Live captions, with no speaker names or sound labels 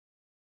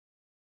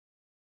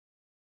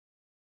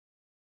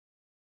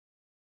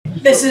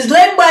This is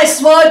Lynn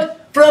Westwood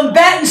from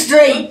Burton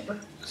Street.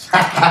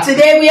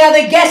 Today we have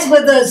a guest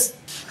with us.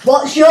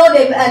 What's your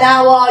name and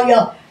how are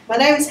you? My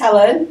name is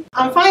Helen.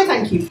 I'm fine,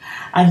 thank you.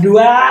 And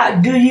where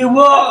do you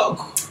work?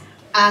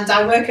 And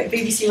I work at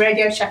BBC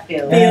Radio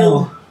Sheffield.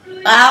 Oh.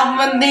 How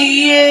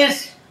many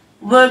years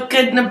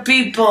working the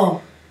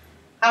people?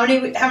 How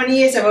many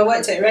years have I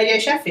worked at Radio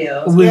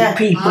Sheffield? With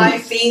people.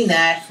 I've been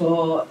there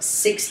for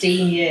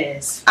 16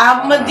 years.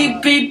 How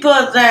many people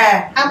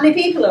there? How many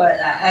people work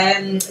there?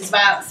 There's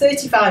about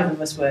 35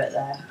 of us work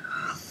there.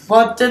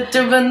 What are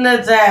doing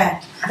there?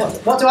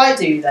 What do I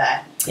do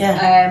there?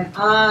 Yeah.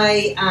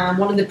 I am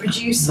one of the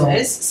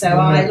producers, so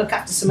I look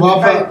after some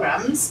of the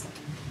programmes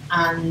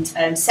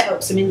and set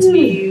up some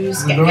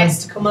interviews, get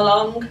guests to come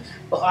along.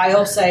 But I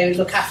also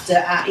look after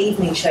our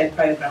evening show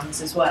programmes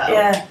as well,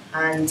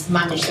 and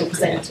manage the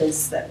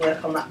presenters that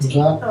work on that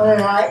team.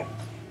 Alright.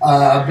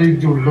 I've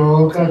been to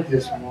yoga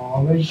this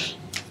morning.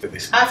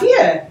 Have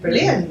you?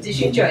 Brilliant. Did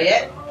you enjoy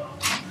it?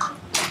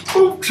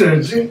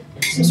 Stretching.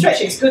 Some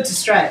stretching. It's good to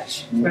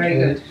stretch. Very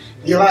good.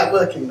 You like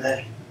working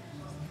there?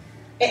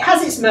 It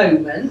has its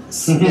moments.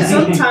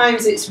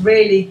 Sometimes it's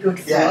really good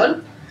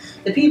fun.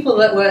 The people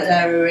that work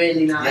there are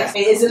really nice.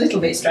 It is a little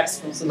bit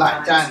stressful sometimes.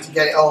 Like down to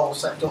get it all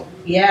set up.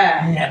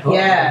 Yeah.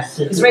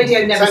 Because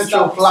radio never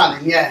Central stops.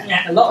 planning,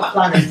 A lot of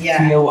planning,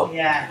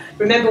 yeah.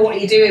 Remember what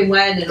you're doing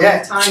when and all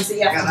the times that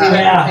you have to do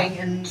everything,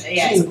 and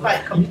it's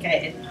quite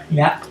complicated.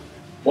 Yeah.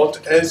 What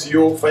is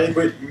your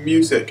favourite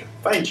music?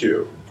 Thank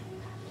you.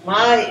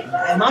 My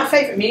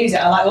favourite music,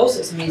 I like all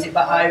sorts of music,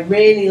 but I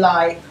really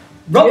like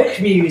rock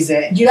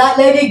music. Do you like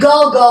Lady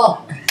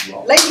Gaga?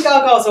 Lady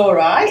Gaga's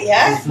alright,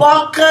 yeah.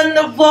 What kind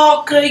of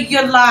rock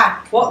you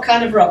like? What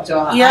kind of rock do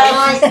I like? Yeah.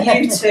 I like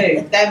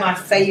U2. They're my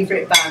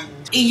favourite band.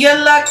 You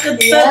like a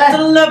Def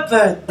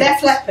Leppard?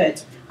 Def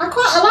Leppard. I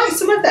like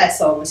some of their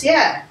songs,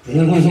 yeah.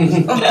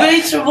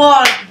 Which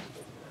one?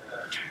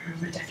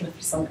 Def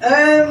Leppard song. I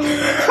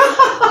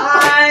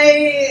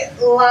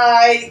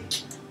like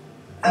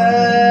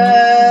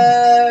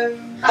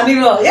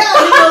Animal. Yeah,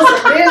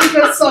 Animal's a really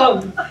good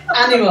song.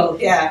 Animal,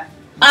 yeah.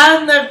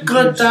 And a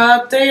good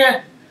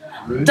idea.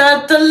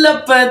 Def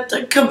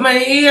Leppard, come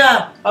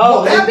here.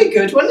 Oh, that'd be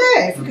good, wouldn't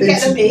it? If we could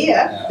get them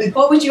here.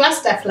 What would you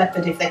ask Def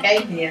Leppard if they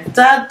came here?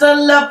 Def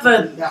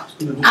Leppard,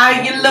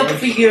 I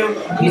love you.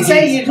 You'd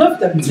say you'd love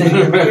them to.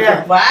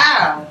 Yeah.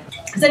 Wow.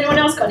 Has anyone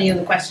else got any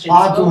other questions?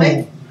 I do.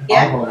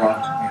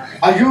 Yeah?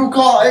 Have you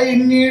got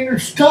any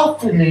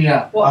stuff in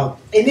here? What?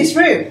 In this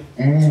room?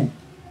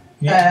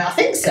 I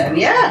think so,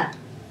 yeah.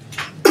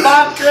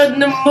 What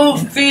kind of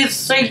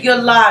movies do you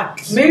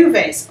like?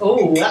 Movies?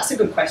 Oh, that's a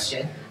good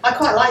question. I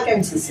quite like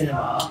going to the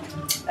cinema.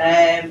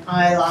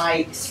 I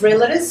like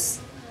thrillers.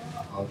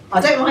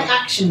 I don't like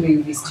action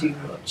movies too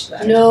much,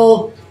 though.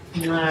 No.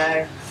 No.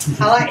 I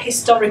like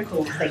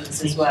historical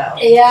things as well.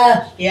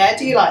 Yeah. Yeah,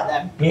 do you like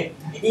them?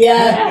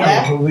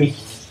 Yeah.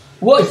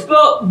 What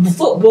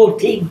football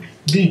team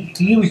do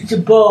you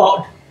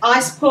support? I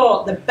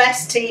support the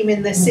best team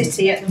in the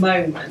city at the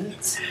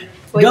moment,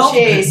 which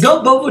is...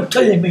 Don't bother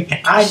telling me.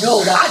 I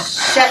know that.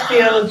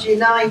 Sheffield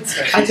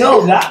United. I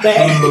know that,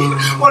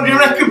 mate. What do you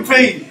reckon,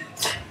 Pete?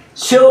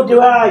 So do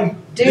I.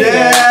 Do you?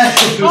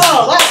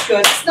 Oh, that's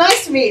good. It's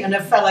nice to meet a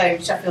fellow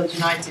Sheffield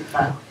United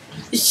fan.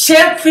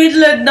 Sheffield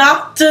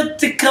United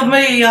to come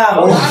here.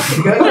 Oh, that's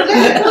good,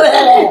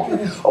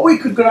 isn't it? Oh, we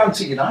could go down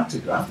to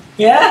United, right?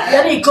 Yeah,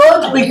 very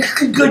good. We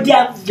could go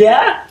down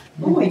there.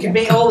 Oh, we could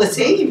meet all the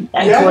team.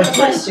 Good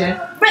question.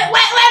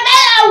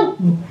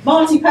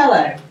 Marty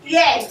Pello.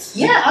 Yes.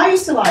 Yeah, I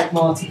used to like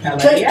Marty Pello.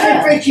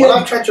 Well,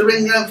 I've tried to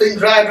ring around things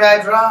dry.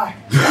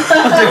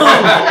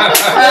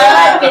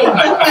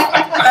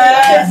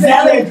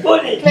 Very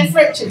funny. Cliff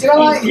Richard, do I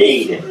like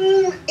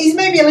him? He's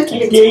maybe a little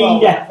bit too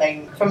old, I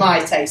think, for my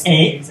taste in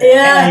music.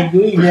 I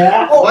agree,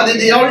 yeah. Why did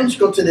the orange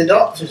go to the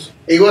doctors?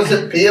 He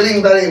wasn't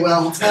peeling very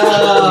well.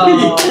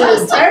 Oh,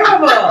 that's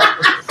terrible.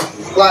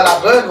 Like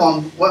that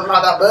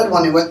bird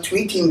one. He went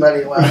tweeting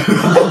very well.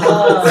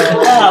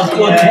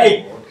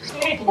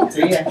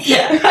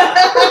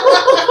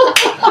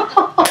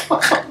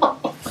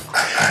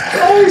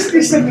 It's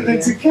descended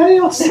into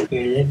chaos.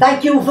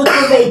 Thank you for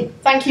coming.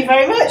 Thank you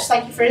very much.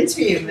 Thank you for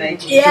interviewing me.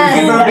 Yeah.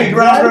 Give her a big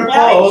round of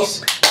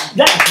applause.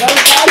 That's very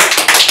nice.